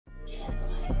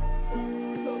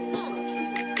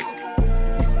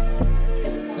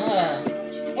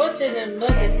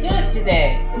suit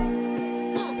today?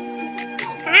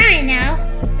 I don't know.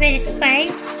 With a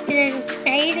spike? Did it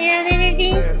say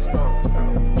anything? I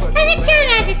don't know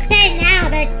how to say now,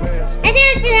 but I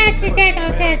don't know how to say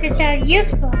those it's so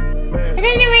useful. But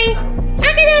anyways, I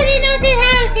can only know the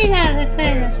housing of the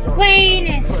person. Wayne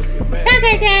and stuff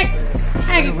like that.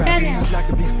 I just don't know.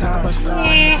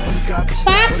 Yeah.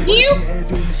 Bob, you?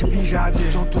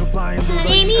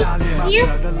 Amy, you?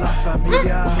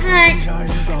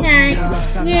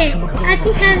 Yeah. I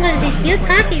think I was you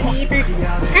talking to me, but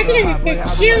I think it's just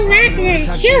shoe laughing and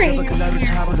shooting. And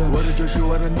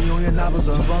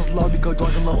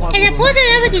the point I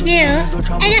have to do,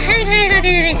 and I haven't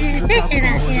been a decision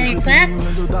about it, but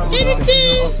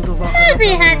it's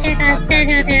probably have to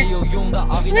consider we're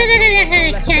not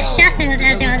going to just shuffle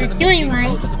that they're doing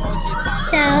right.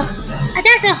 So,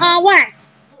 that's a hard work.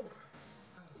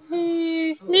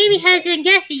 Maybe hasn't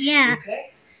guessed it, yeah.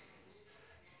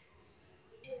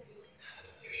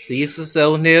 These are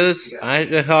so news. I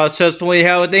just we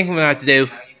have a thing not to do.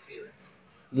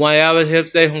 One hour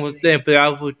hip day was there, but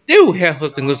I do have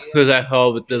something because I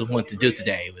doesn't want to do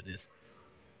today with this.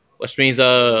 Which means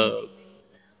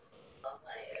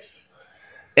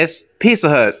it's Pizza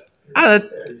Hut. I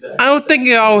don't think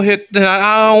I'll hit.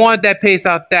 I don't want that pace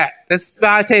out that.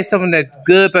 I taste something that's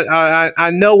good, but I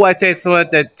know I taste something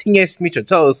that Teenage Mutant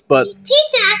Toast, but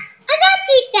pizza. I love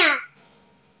pizza.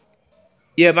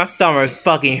 Yeah, my stomach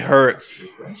fucking hurts.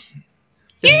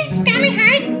 Your stomach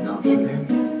hurts?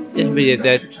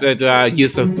 That I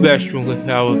use a restroom,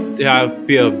 I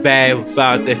feel bad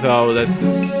about the whole that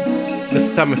the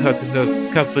stomach hurts and just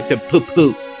come with the poo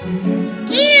poo.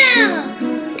 Ew!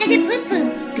 And the poo poo.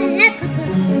 I love poo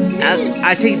poo.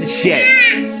 I take the shit.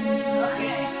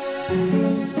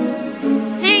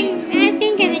 And I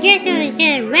think if you get to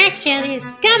the restaurant, your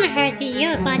stomach hurts to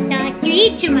you, but you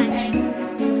eat too much.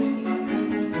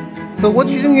 So what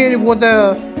you doing with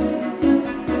the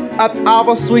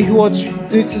our sweet what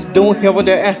you just don't have with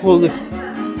the apple is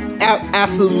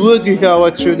absolutely have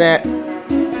what you that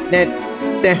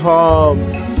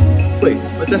wait,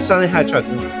 but that's Sonic Hedgehog.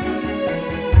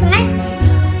 What?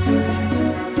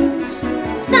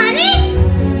 Sonic?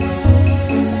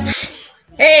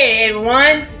 Hey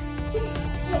everyone!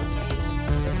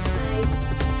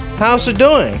 How's you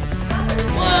doing?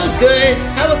 Well, good.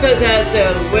 How about that's a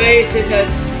way to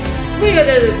we got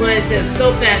the plan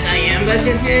so fast I am, but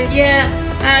yeah,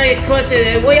 I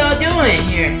question what y'all doing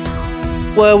here?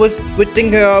 Well, we're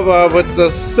thinking of with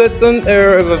the sitting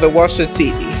area of the watch the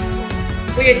TV.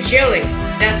 We're chilling.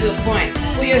 That's the point.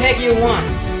 What the heck you want?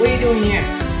 What are you doing here?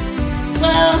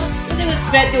 Well, I didn't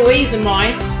expect to leave the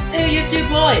mine. Hey, you two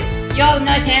boys. Y'all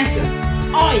nice handsome.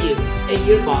 Are you? Hey,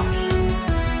 you Bob.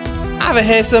 I haven't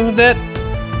had some of that.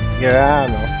 Yeah, I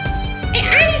know. Hey, I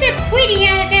need a pretty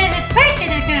person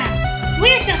or girl.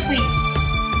 Where's the priest?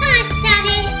 Oh,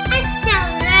 Sonny, I so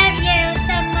love you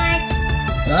so much.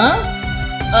 Huh?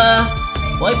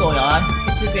 What's going on?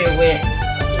 This is very weird.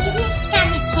 You just got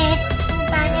me kissed.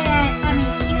 But,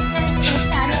 you got me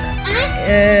kissed on it.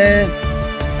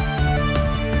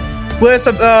 Where's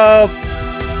the,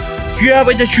 yeah,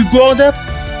 but that you grown up?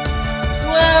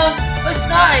 Well,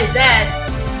 besides that,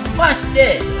 watch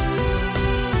this.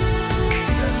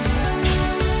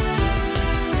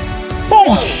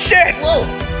 Oh shit! Whoa!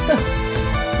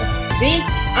 See?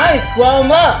 I've grown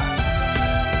up!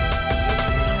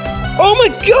 Oh my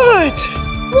god!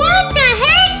 What the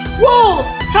heck? Whoa!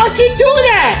 How'd you do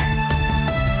that?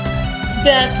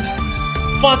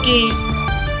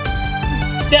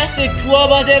 That's the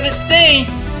club I've ever seen!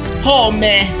 Oh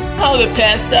man, I would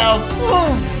pass out.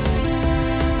 Oh.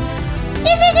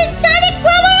 This is the Sonic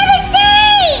club I ever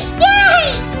seen!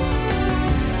 Yay!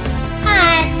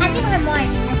 I think we're more.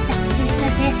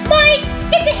 Mike,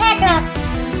 get the heck up!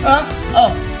 Huh?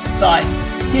 Oh, sorry.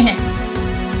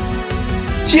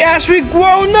 She actually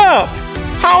grown up!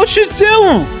 How she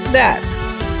do that?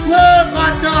 Well,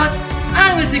 I thought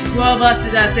I was a robot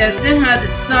that didn't have the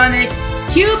Sonic,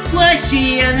 cute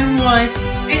plushie and once,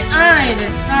 and I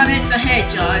the Sonic the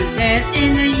Hedgehog, and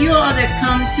you are the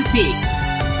come to peak.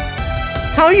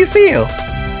 How you feel?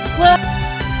 Well,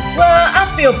 I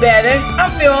feel better. I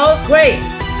feel all great.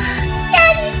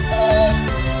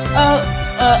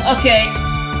 Okay.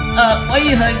 Why are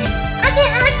you hugging? I can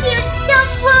hug you. It's so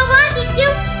grown up.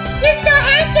 You're so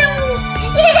handsome.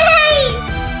 Yay!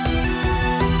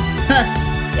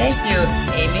 Thank you,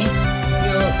 Amy.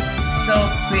 You're so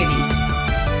pretty.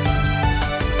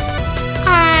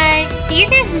 Do you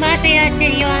think Buffy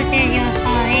said you are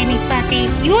Amy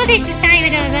Buffy? You are the society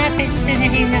with those outfits and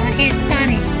his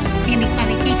Sonic. Amy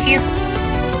Buffy teach you.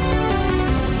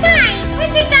 Fine. What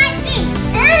you guys think?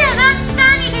 I love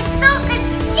Sonic.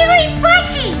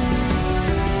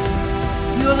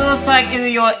 looks like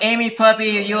if you're Amy puppy,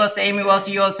 you looks Amy was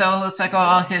you also looks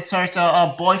like his sort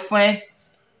of boyfriend.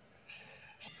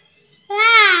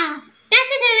 Wow,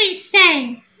 that's another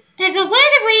insane. And but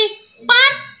what are we?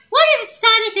 What is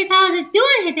Sonic and all the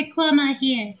doing at the corner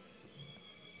here?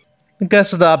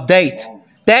 Because of the update.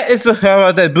 That is the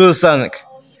hero that Blue Sonic.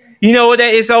 You know what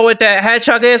that is over that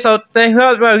hedgehog is? So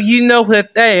you know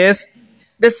what that is.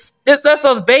 That's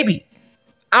the baby.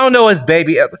 I don't know his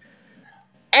baby.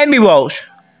 Amy Walsh.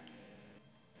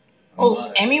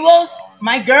 Oh, Amy Walsh?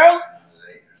 My girl?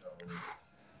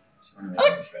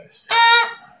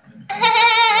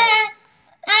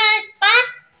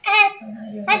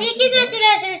 I think you know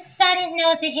that Sonic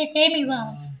knows that his Amy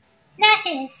Walsh. Not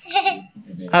his.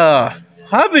 How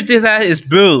about that is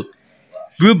Blue?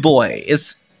 Blue boy.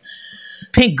 It's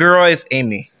pink girl is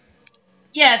Amy.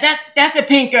 Yeah, that's a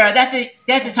pink girl. That's a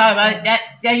talk about it.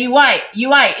 That you white.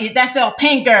 That's a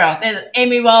pink girl. That's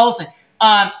Amy Walsh.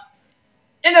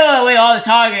 In the way all the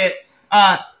targets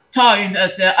talking.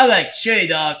 I like Stray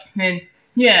Dog, and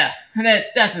yeah, and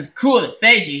that's cool and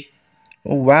Fagey.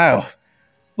 Oh, wow.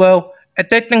 Well, I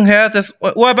think here this.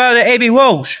 What about the Amy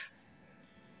Walsh?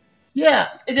 Yeah,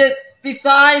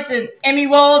 besides the Amy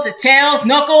Walsh, the Tails,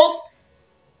 Knuckles.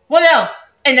 What else?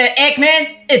 And the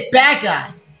Eggman, it's bad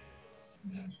guy.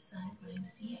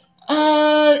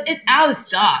 It's out of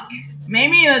stock.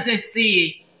 Maybe let's just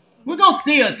see. We'll go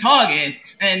see the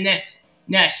targets and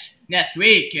next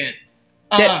week. And,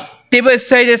 they would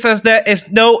say this as that it's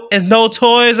no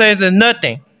toys or it's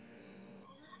nothing.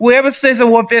 Whoever says a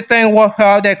one big thing will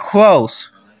have that close.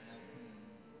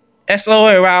 That's all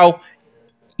around.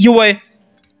 You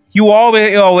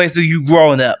always do you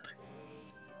growing up.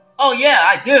 Oh yeah,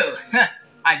 I do.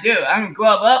 I do. I'm gonna grow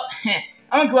up.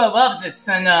 I'm gonna grow up as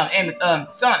son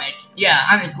of Sonic. Yeah,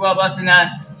 I'm gonna grow up in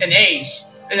an age.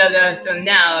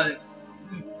 Now,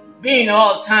 being an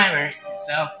all-timer.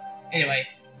 So,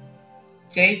 anyways.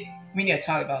 See, we need to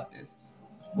talk about this.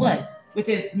 What? We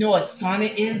didn't know what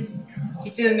Sonic is? He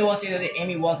didn't know what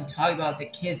Amy was to talk about the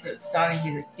kids that Sonic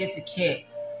is just a kid.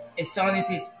 And Sonic's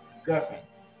his girlfriend.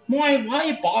 Why are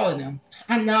you bothering them?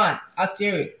 I'm not. I'm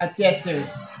serious. I'm dead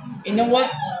serious. You know what?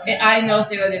 And I know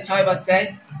they're talking about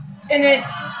sex. And then,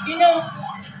 you know,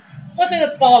 what are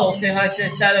the bottles that I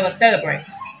said celebrate?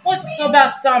 What's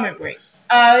about summer break?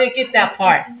 I get that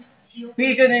part.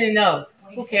 We're gonna know.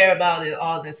 Who care about it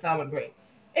all the summer break?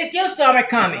 It's your summer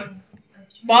coming.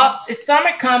 Bob, it's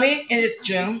summer coming and it's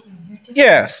June.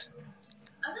 Yes.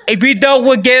 If we don't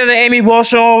get the Amy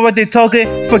Walsh over the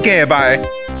token, forget about it.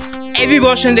 Amy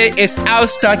Walsh is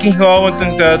outstocking her over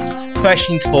the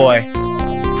flashing toy.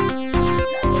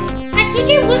 I think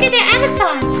you look at the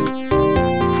Amazon.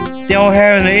 They don't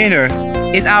have it either.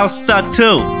 It's out of stock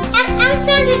too.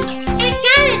 Amazon it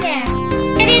got it there.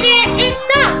 And it's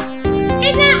stock.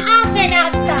 It's not out there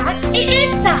out stock. It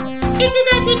is stock. It's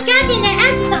that they got in the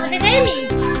Amazon. It's Amy.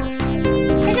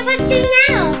 It's what see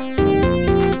now.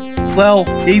 Well,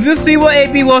 if you see what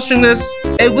Amy watching this,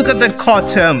 and look at the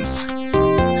cartoons.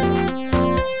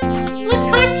 What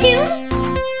cartoons?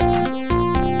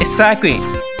 Exactly.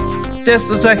 This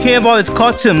is like here about the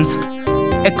cartoons.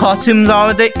 And cartoons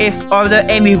already is already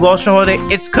Amy watching already.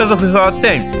 It's because of her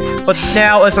thing. But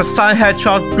now it's a Sonic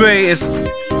Hedgehog 3 is.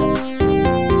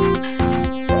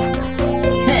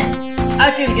 I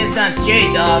could get some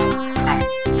J Dog.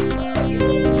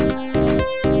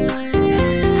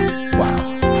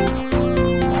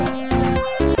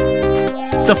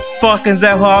 The fuck is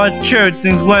that how our church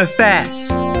things went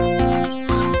fast?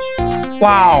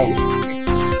 Wow.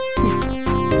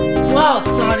 Wow,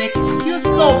 Sonic, you're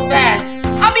so fast.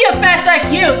 I'll be a fast like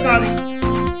you, Sonic.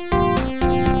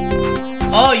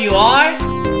 Oh, you are?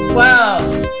 Well,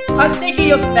 I'm thinking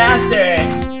you're faster.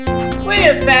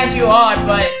 Pretty fast you are,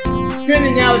 but you're in the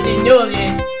analogy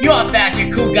Newton. You're a faster,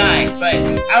 cool guy, but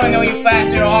I don't know you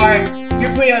faster are.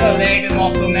 You're pretty on the leg and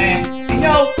muscle, man. You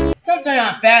know, sometimes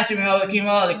I'm faster when I came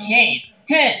out of the cane.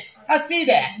 Hey, I see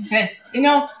that. Hey, you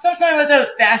know, sometimes I'm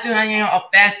faster than I am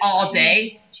fast all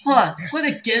day. Huh, what's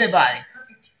the good about it?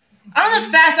 I'm the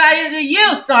fast I am to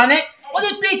you, Sonic. What's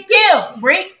the big deal,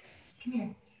 freak?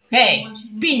 Hey,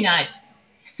 be nice.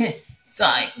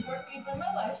 Sorry.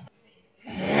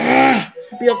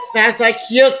 Be fast like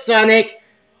you, Sonic.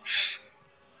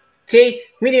 See,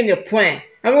 we need a plan.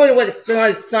 I'm going to let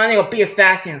the Sonic will be a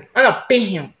fast him. I'm gonna beat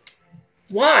him.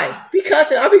 Why?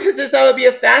 Because it's how to be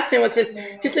a fast him. It's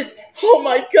just, oh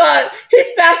my god,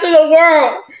 he's faster than the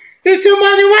world. He's too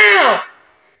much around.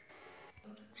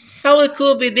 How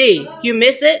could it be? You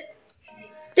miss it?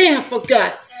 Damn, I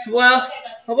forgot. Well,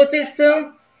 what's it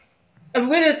soon? I'm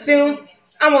really soon.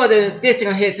 I'm gonna do this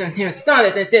on his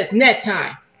Sonic at this next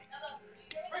time.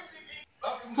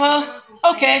 Well,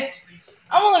 okay.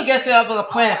 I'm gonna get set up with a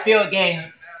plan of field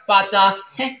games, Bot Dog.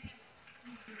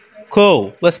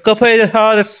 Cool. Let's go play the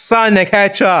hardest Sonic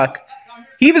Hedgehog.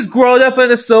 He was grown up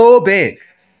and so big.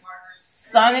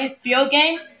 Sonic field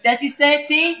game? That's you said,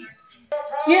 T?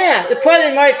 Yeah, the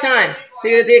present right time.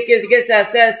 We get that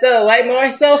set so right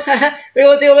more. So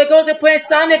we're going to play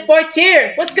Sonic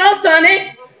Frontier. Let's go,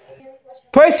 Sonic!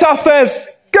 Play toughest.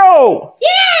 Go!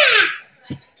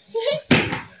 Yeah!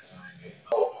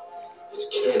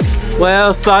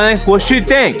 Well, Sonic, what you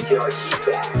think?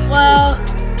 Well,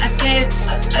 I guess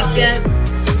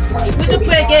we can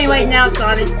play a game right now,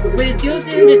 Sonic. We're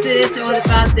using this all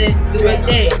about the right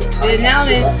day. We're now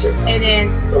and then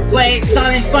play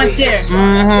Sonic Frontier.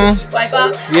 Mm-hmm. Right,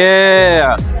 Bob?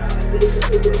 Yeah.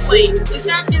 Wait, is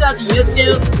that still on the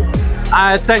YouTube?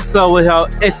 I think so.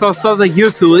 It's on something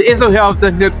YouTube. It's on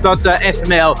the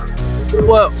SML.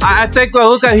 Well, I think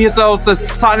look at his the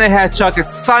Sonic Hedgehog and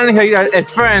Sonic and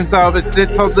friends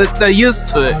they're used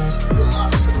to it.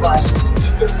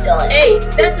 Hey,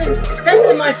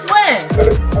 that's my friend.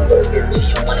 Do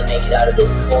you want to make it out of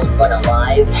this cold fun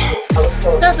alive?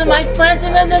 Those are my friends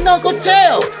and then Uncle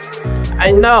Tails.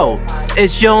 I know.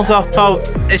 It's your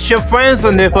friends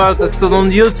on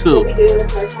on YouTube.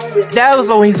 That was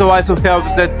the reason why some help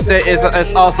that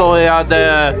it's also it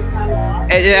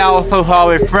also how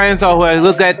with friends over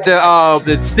look at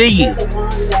the scene.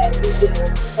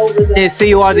 They see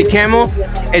you on the camera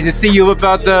and they see you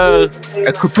about the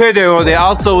computer or they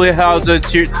also will have the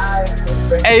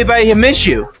everybody here miss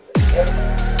you.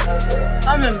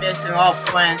 I'm missing all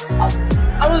friends.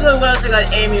 I was gonna wait till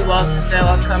Amy Wilson said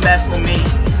I'll come back for me.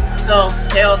 So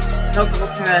Tails,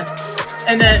 Knuckles,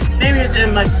 and then maybe it's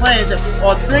in my friends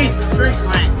or three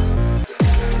friends.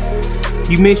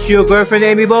 You miss your girlfriend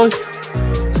Amy Bush?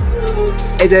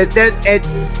 And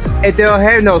they don't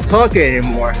have no talking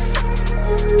anymore.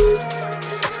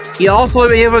 You also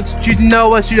be able to know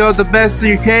what you know the best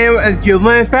you can and you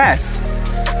learn fast.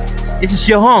 This is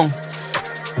your home.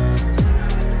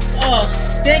 Oh,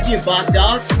 thank you, Bot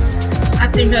Dog. I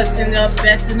think that's enough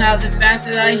best and how the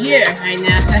fastest I hear right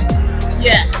now.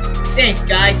 Yeah, thanks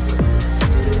guys.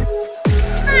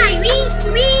 Hi,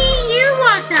 you're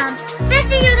welcome. That's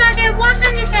you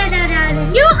welcome to the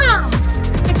new home.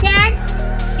 And then,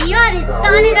 beyond the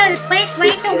Sonic of the great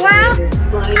racer world,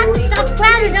 I'm just so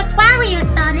proud of the power you,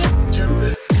 Sonic.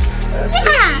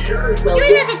 Yeah, you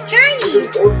did the journey.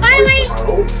 By the way,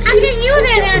 how can you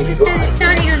live as a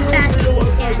Sonic on the basketball?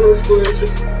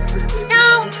 No,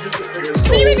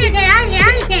 maybe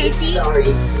I'm Daisy. Call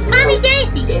me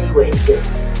Daisy.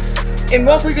 And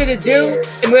what we're gonna do,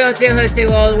 and we're gonna tell her to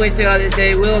all the way to all this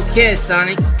day, little kid,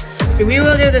 Sonic. And we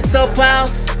will do the so proud,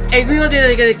 and we will do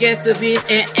gonna get to be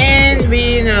and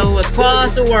we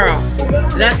across the world.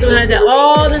 That's what that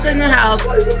all in the house.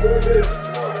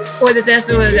 Or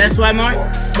that's why Mari?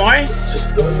 Where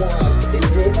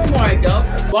Mari go?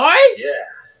 Mari? Yeah.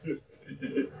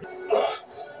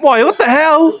 Boy, what the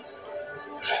hell?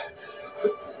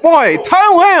 Boy,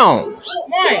 turn around!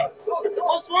 Mari,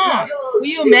 what's wrong? Were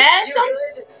you mad or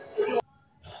something?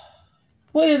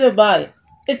 What is it about it?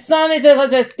 It's Sonic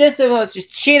this is a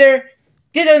cheater.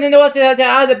 Didn't know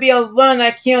how to be a run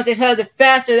like him, to how to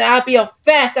faster than I'll be how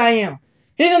fast I am.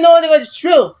 He didn't know that it's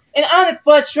true. And I'm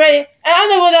frustrated, and I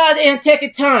know what I didn't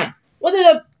take time. What's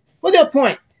the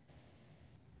point?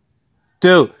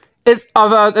 Dude, it's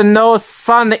about no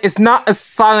Sonic. It's not a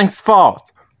Sonic's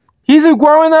fault. He's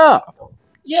growing up.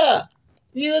 Yeah,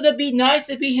 you gotta be nice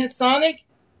to be his Sonic.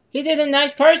 He did a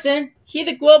nice person. He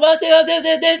did grow up to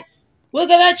look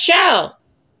at that child.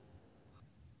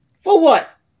 For what?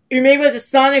 You maybe it's a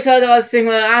Sonic or the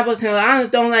single apples. I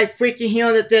don't like freaking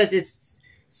him that this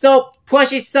so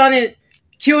pushy Sonic.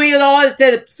 Cute and all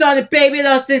the Sonic baby and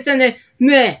all this and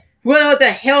nah. What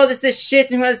the hell is this shit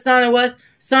and what Sonic was?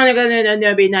 Sonic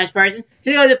gonna be a nice person.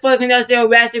 He's gonna fucking out there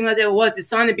ratting what there was. The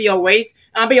Sonic be a waste.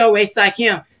 I'll be a waste like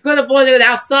him. Go to the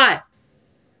outside.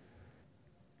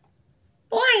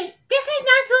 Boy, this is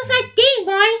not just a thing,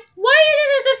 boy. Why are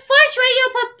you so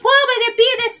frustrated with problem to be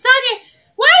the Sonic?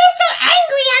 Why are you so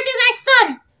angry at that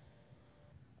Sonic?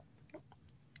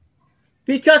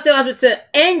 Because of the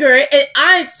anger, and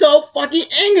I'm so fucking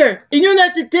angry. And you know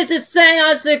that this is saying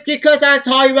because I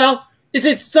told you about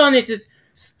it's Sonic, this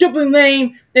stupid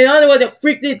name. They don't know what the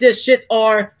freak this shit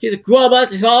are. He's a grub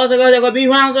us, he's also gonna be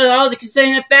around all the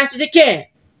saying as fast as they can.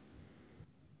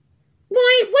 Boy, what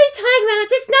are you talking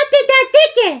about? It's not that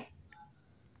dickhead.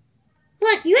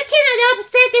 Look, you cannot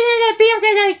upset the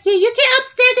bills. You can't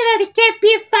upset the kid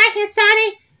being fighting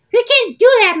Sonic. You can't do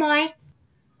that, boy.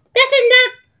 This is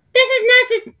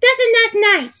not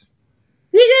nice.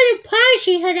 We really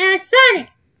punishing her that Sonic.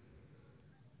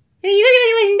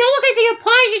 You no one gets your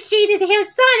polish sheet to him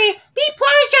Sonic. Be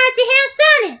polish out to him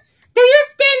Sonic. Do you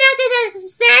stand out there to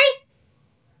say?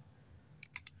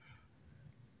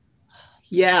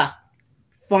 Yeah,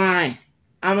 fine.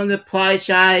 I'm gonna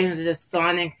apologize to the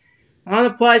Sonic. I'm gonna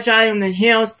apologize on the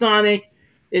hill Sonic.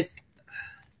 This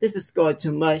is going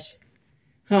too much.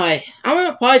 Alright, I'm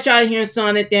gonna apologize here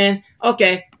Sonic then.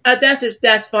 Okay,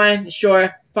 that's fine,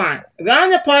 sure, fine. If I'm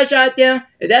gonna apologize then,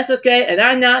 if that's okay, and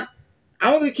I'm not,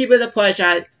 I'm gonna keep it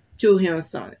apologize to him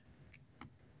Sonic.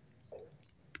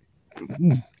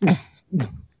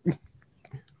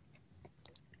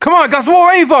 Come on, guys,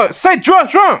 what are you for? Say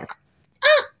drunk! Drunk,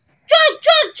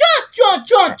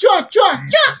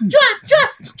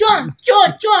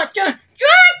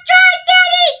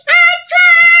 Daddy!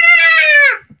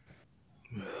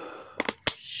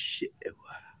 Shit.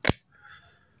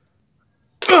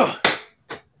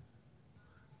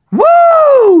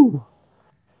 Woo!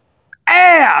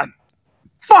 Yeah!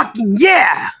 Fucking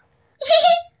yeah!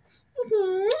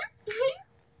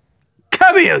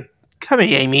 Come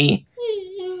here, Amy.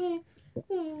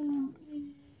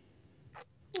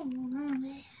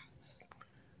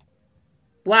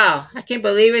 Wow, I can't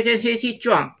believe it. Is he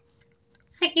drunk?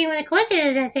 I came with a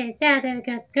question that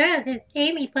the girl that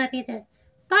Amy put me the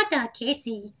butt on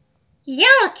Casey.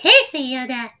 Yellow Casey or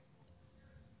that.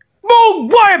 More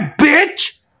water,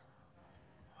 bitch!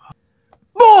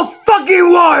 More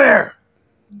fucking water!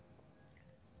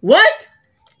 What?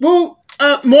 Well,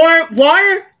 more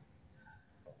water?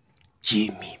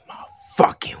 Give me my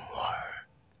fucking water.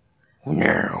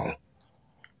 Now.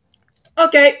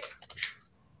 Okay.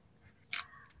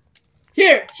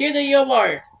 Here's your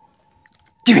water.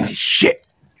 Give me this shit.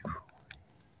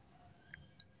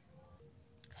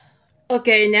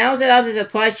 Okay, now that I was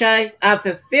apologize, I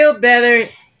feel better.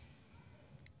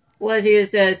 What he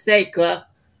say, Club?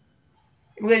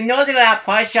 We know they're gonna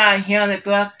apologize here on the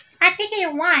club. I think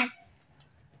you won.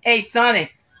 Hey,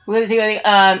 Sonic. What is he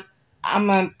gonna, I'm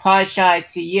gonna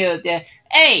apologize to you.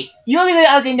 Hey, you only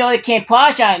other know they can't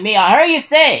apologize to me. I heard you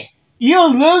say it. You a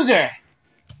loser.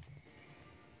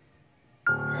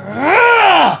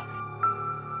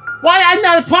 Why I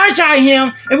not apologize to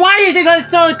him? And why is he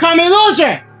gonna call me a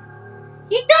loser?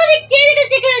 You know they did it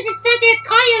because they're gonna sit there and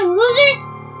call you a loser?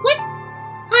 What?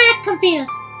 I'm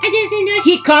confused. I didn't know.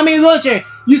 He called me a loser.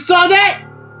 You saw that?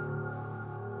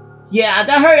 Yeah,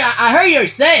 I heard you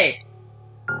say it.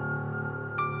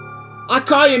 I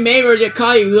call you neighbor to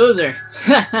call you loser.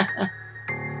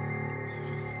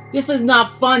 This is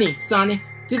not funny, Sonny.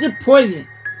 This is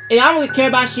poisonous. And I don't care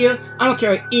about you. I don't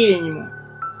care about eating anymore.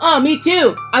 Oh, me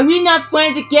too. Are we not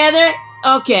friends together?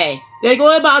 Okay, let's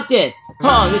go about this.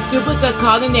 Oh, the stupid that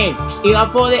called the name.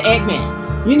 E02 for the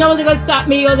Eggman. You know what's gonna stop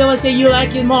me or they gonna say you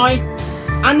like it more?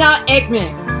 I'm not Eggman.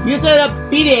 You're gonna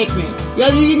be the Eggman.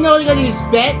 You know what you're gonna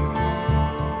respect?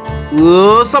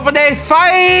 Ooh, somebody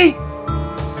fight!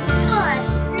 Oh,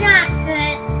 it's not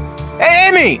good. Hey,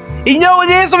 Amy! You know what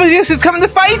it is? Somebody else is coming to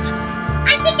fight?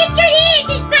 I think it's your ears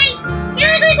this fight.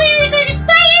 You're going to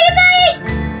fight anybody?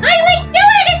 I would do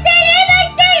it instead of my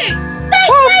center.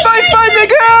 Fight,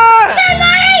 nigga!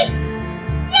 Fight!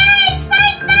 Yes,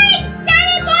 fight!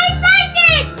 Sunny boy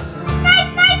versus! Fight!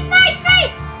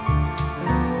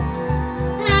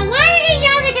 Why did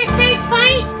y'all niggas say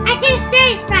fight? I can say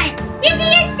fight. You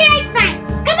can say fight.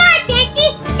 Come on, Nancy.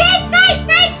 Say fight!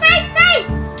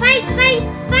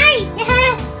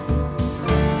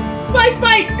 Fight!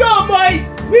 Fight! Go, boy!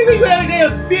 We're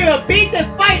gonna beat the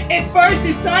fight at first,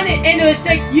 Sonic, and it'll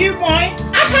take you, boy.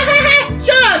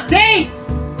 Shut up, Tay!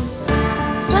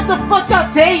 Shut the fuck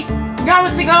up, Tay! You got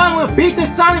what's going on? We'll beat the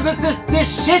Sonic with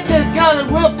this shit that's got a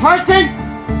real person?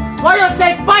 Why you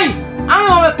say fight? I don't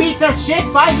wanna beat that shit,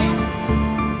 fight you.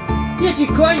 Yes, you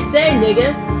could say,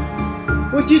 nigga.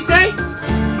 What'd you say?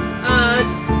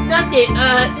 Nothing,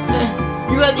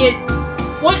 you got it.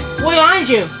 What on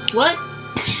you? What?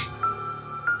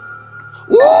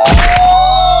 Woo!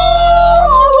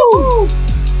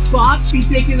 Bob be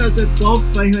taking us a both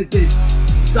fight with this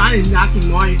Sonic knocking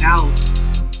Mario out.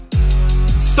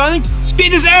 Sonic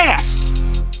beat his ass!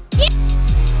 Beat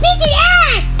his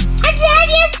ass! I love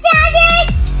you, Sonic!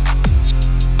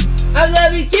 I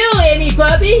love you too, Amy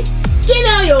puppy! Get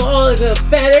out your all of the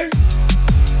feathers!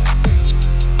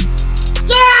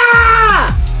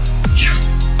 Ah!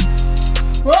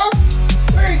 Huh?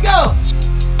 Where'd it go?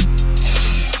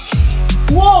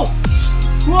 Whoa!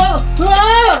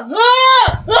 Ah!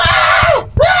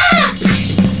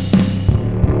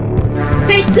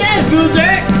 Take that,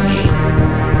 loser!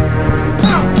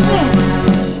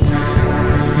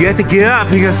 You have to get up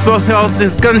because something else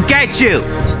is gonna get you!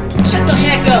 Shut the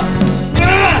heck up!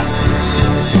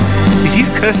 You he's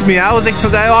cursed me out, I think, for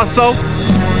that also.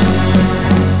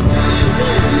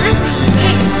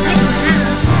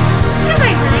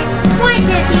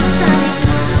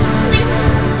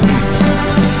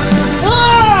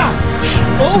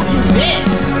 Oh, you missed!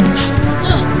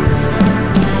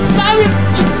 Stop it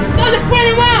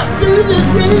running around!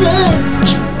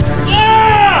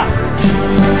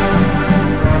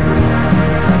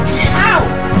 Ow!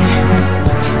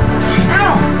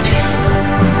 Ow!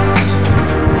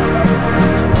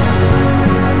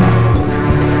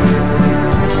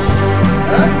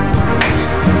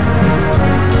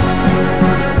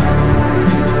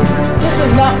 This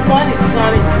is not funny,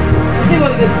 Sonic. This is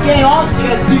gonna get game off, so you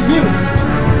gotta do you.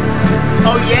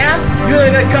 Oh yeah? You're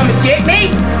gonna come and get me?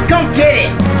 Come get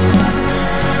it!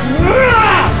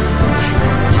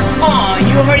 Aw,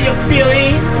 you hurt your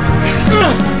feelings?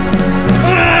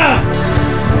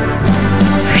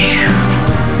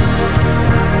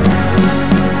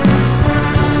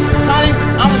 Sonic,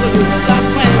 I'm gonna stop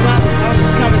playing around. I'm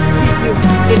gonna come and keep you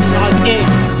in our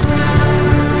game.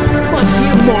 Fuck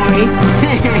you, Maury.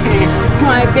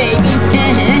 My baby.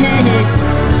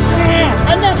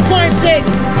 I'm not crying,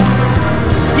 baby.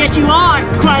 Yes, you are,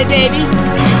 crybaby.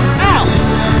 Ow!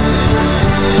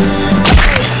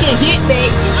 You can't hit me.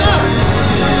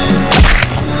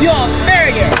 You're a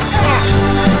failure.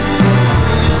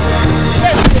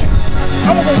 Listen,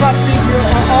 I'm gonna go feed you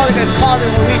on all of the closet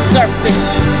when we surface.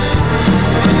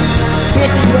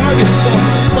 Yes, you are, you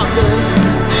fucker.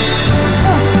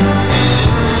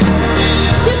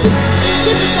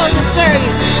 This is all your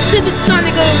failure. This is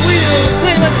Sonic on wheel.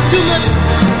 Playing like too much.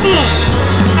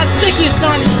 I'm sick of you,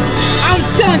 Sonic. I'm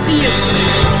done to you.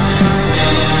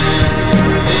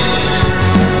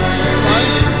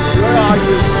 Sonic, where are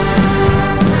you?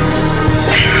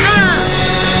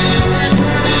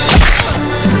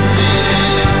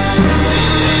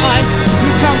 Alright,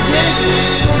 you come get it.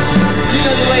 You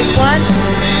know the way one.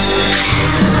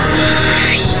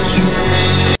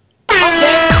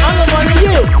 Okay, I'm the one of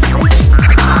you.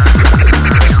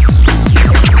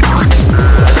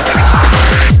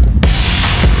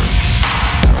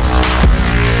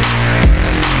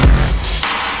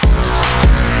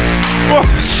 Oh,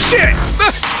 shit!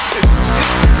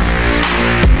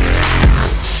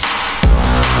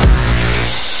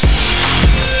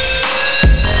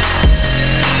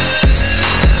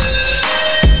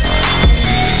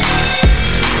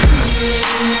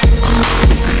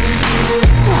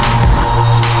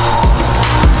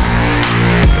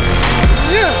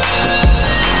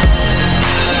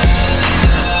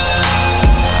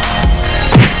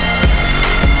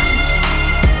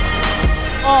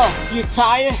 Oh, you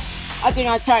tired? I think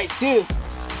I'm tired too.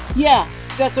 Yeah,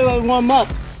 that's what I warm up.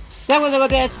 That was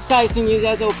about the exercising you,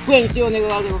 that will bring you on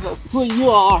who you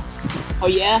are. Oh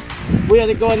yeah? We're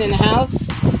gonna go in the house?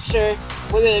 Sure.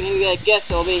 We're gonna get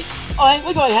guests will be. Alright,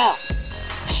 we're going to house.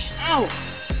 Ow!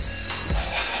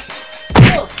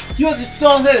 Oh, you're the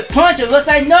soul here to punch it, looks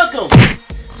like Knuckles!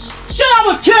 Shut up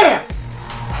with carrots!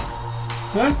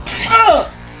 Huh?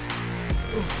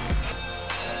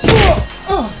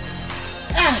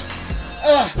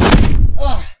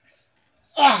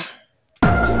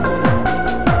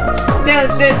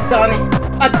 That's it, Sonny.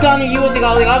 I'm done with you. I'm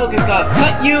gonna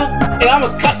cut you, and I'm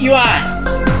gonna cut your eyes.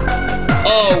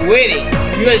 Oh, really?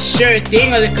 You're a sure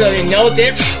thing, or you know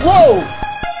this? Whoa!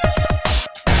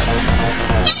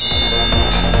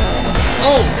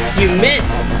 Oh, you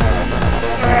missed.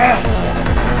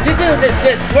 This isn't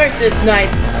this work this night.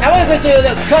 I was going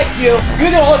to cut you.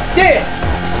 You're the whole stick,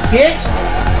 bitch.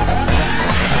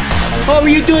 Oh, were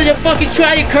you doing the fucking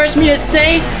try to curse me and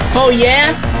say? Oh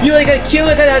yeah? You were gonna kill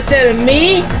it because I said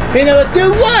me? You know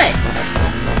do what?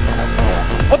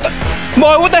 What the?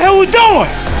 Boy, what the hell are we doing?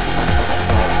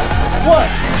 What?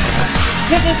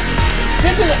 This is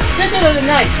the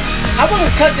knife. I want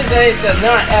to cut his knife.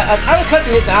 I will cut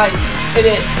his eyes, and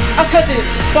then I'll cut his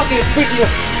fucking freaking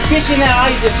fish in that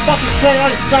eye. Just fucking playing on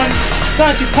his son.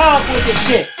 Son's too powerful with this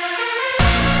shit.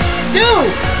 Dude,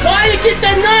 why did you get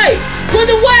that knife? Put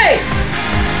it away!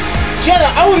 Shut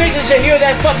up, I will make this shit hear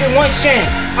that fucking one shame.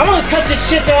 I'm gonna cut this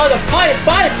shit to all the body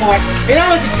part, and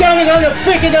I'm gonna down it on the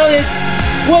freaking on it,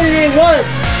 what it was.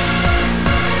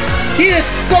 He is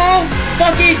so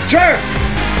fucking jerk.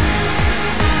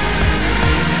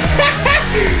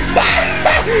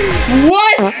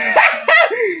 What?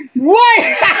 What?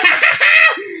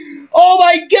 Oh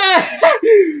my god!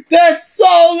 That's so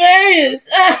hilarious!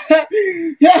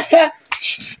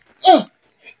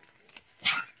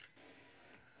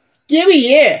 Give me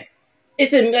here!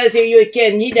 It's amazing you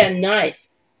can need that knife.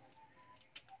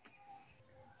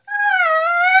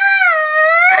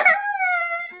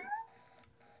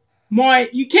 Maury,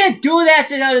 you can't do that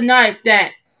to another knife.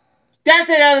 That's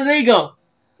illegal.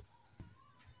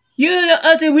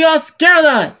 We all scared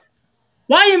us.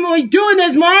 Why are you doing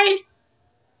this, Maury?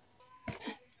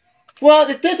 Well,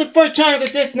 this is the first time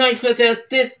that this knife was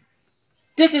this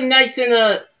is a knife in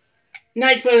a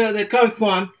knife where they come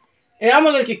from, and I'm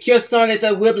gonna kill someone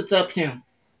that whip it up to him.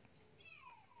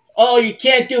 Oh, you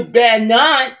can't do bad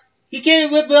not. You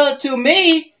can't whip it up to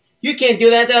me. You can't do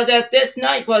that. This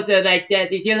knife was like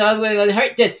that. You're gonna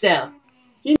hurt yourself.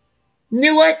 You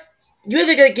know what? You're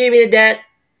gonna give me that.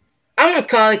 I'm gonna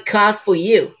call a cop for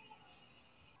you.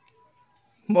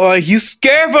 Boy, you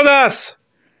scared for us!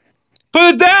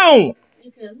 Put it down!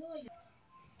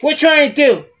 What you trying to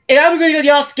do? And I'm gonna get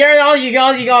y'all scared, you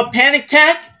got panic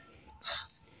attack?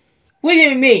 What do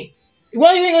you mean?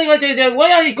 What are you going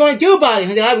to do about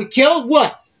it? I would kill?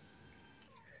 What?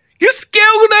 You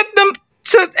scared at them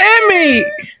to Emmy!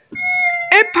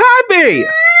 And Poppy!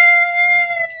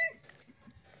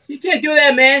 You can't do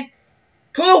that, man.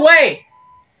 Go away.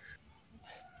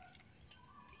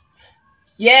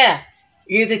 Yeah.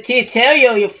 You tell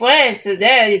your friends that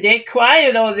they're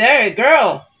crying over there,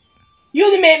 girls.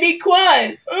 You made me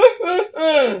cry.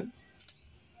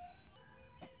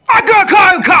 I gotta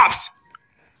call the cops!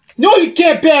 No, you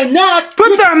can't, better not.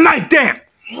 Put that knife down!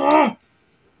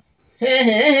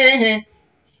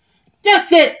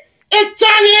 That's it. It's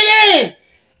turning in.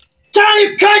 Time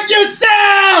to cut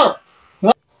yourself.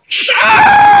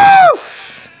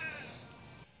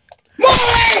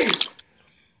 Maury!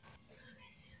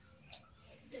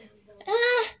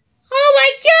 Oh my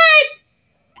God!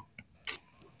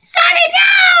 Sonny,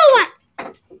 no!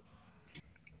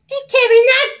 It can be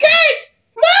not good!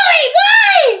 Why?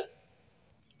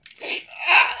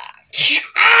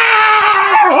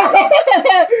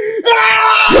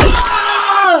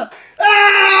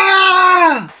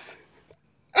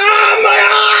 My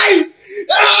eyes!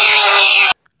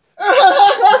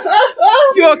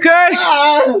 You okay?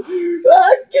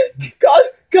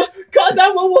 God,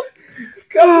 that one.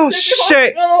 Oh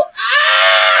shit!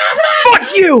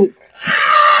 Fuck you!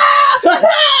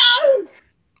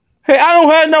 Hey, I don't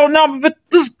have no number, but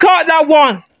just call that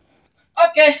one.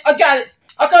 Okay, I got it.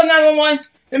 I'll call 911.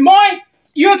 And Maury,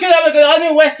 you could have a good.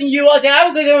 I'm arresting you all day.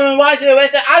 I'm going to watch you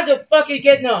arrested. I just fucking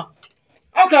get no.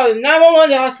 I'm calling 911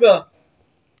 to the hospital.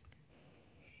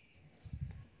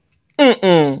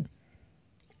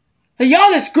 Hey,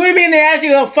 y'all are screaming in the ass.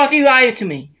 You're fucking lying to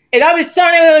me. And I was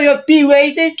telling you to be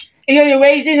racist. And you're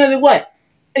racist or what?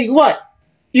 What?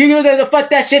 You know that the fuck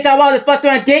that shit I want to fuck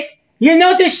my dick? You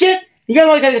know this shit? You're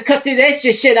gonna cut through the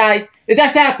extra shit eyes. If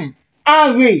that's happened,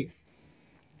 I'll leave.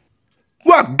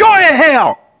 Well, go to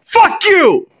hell! Fuck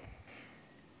you!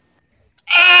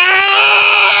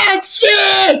 Ah,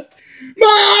 shit!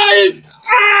 My eyes!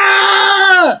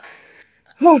 Ah!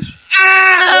 Oh,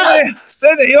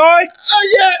 Say that, you alright? Oh,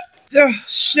 yeah! Oh,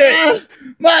 shit.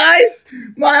 My eyes!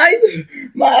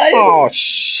 Oh,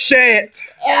 shit.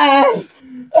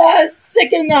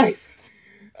 Sick knife.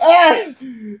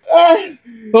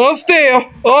 Hold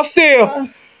still.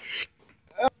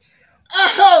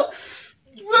 Oh!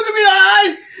 Look at my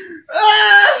eyes!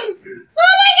 Oh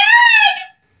my God!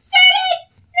 Sonny!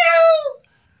 No!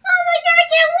 Oh my God, I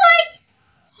can't look!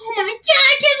 Oh my God,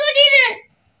 I can't look either!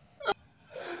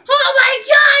 Oh my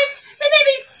God! It made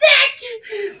me sick!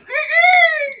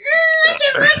 I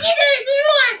can't look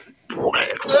anymore!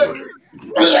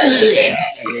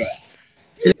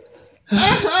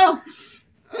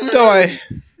 Don't worry.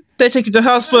 They take you to the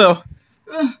hospital.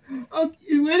 Oh,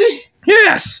 you ready?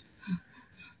 Yes!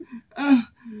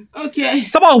 Okay.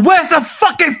 Someone, where's the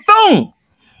fucking phone?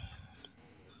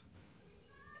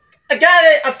 I got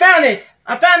it. I found it.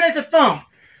 It's a phone.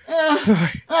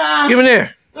 Give me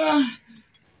there.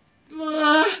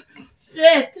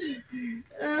 Shit.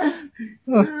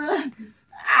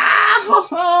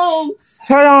 Ow.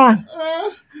 Hold on.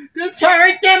 This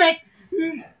hurt. Damn it.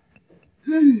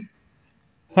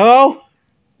 Hello?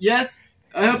 Yes.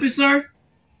 I help you, sir.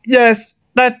 Yes,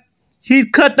 that he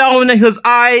cut down his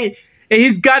eye and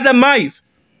he's got the knife.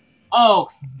 Oh,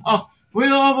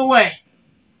 we're all the way.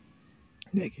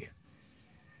 Thank you.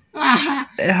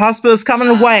 The hospital's coming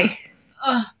away.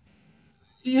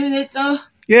 You think so?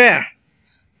 Yeah.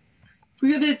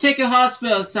 We're gonna take a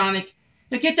hospital, Sonic.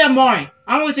 Now get that Maury.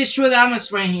 I wasn't sure that I'm a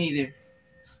friend either.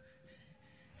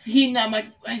 He not my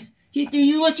friend. He do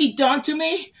you what he done to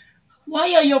me?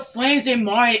 Why are your friends and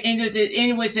Maury into it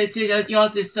anyway since y'all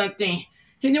did something?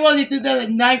 You know what they did that with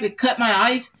a knife to cut my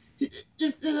eyes?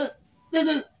 This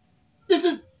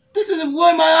is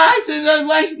ruin my eyes and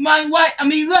my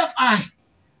left eye.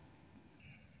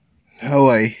 Oh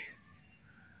wait.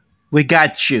 We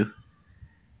got you.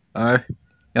 The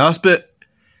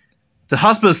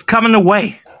hospital's coming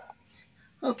away.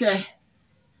 Okay.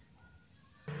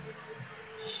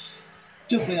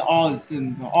 Stupid all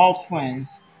friends.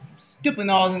 Stupid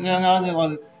all the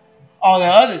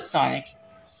other Sonic.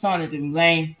 Sonic is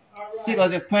lame. She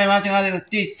got the plane out there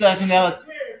 3 seconds. That was.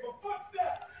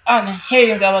 I hate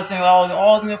him. That was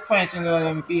all the friends are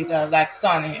gonna be like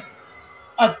Sonic.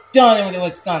 I'm done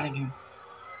with Sonic.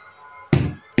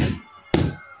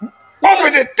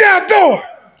 Open the damn door!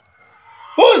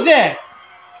 Who's there?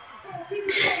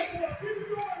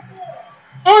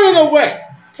 On in the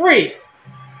west. Freeze.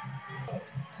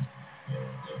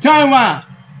 Turn around.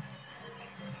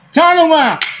 Turn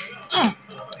around.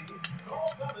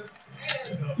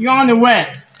 You're on the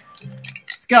west.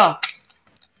 Let's go.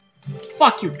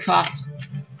 Fuck you, cops.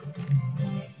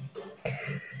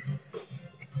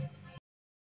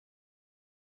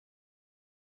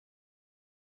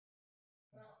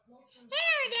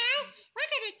 Hello there!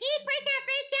 Welcome to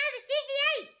TeamPlaytimeFriendsGo to Season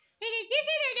 8! And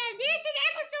this is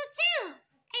episode 2!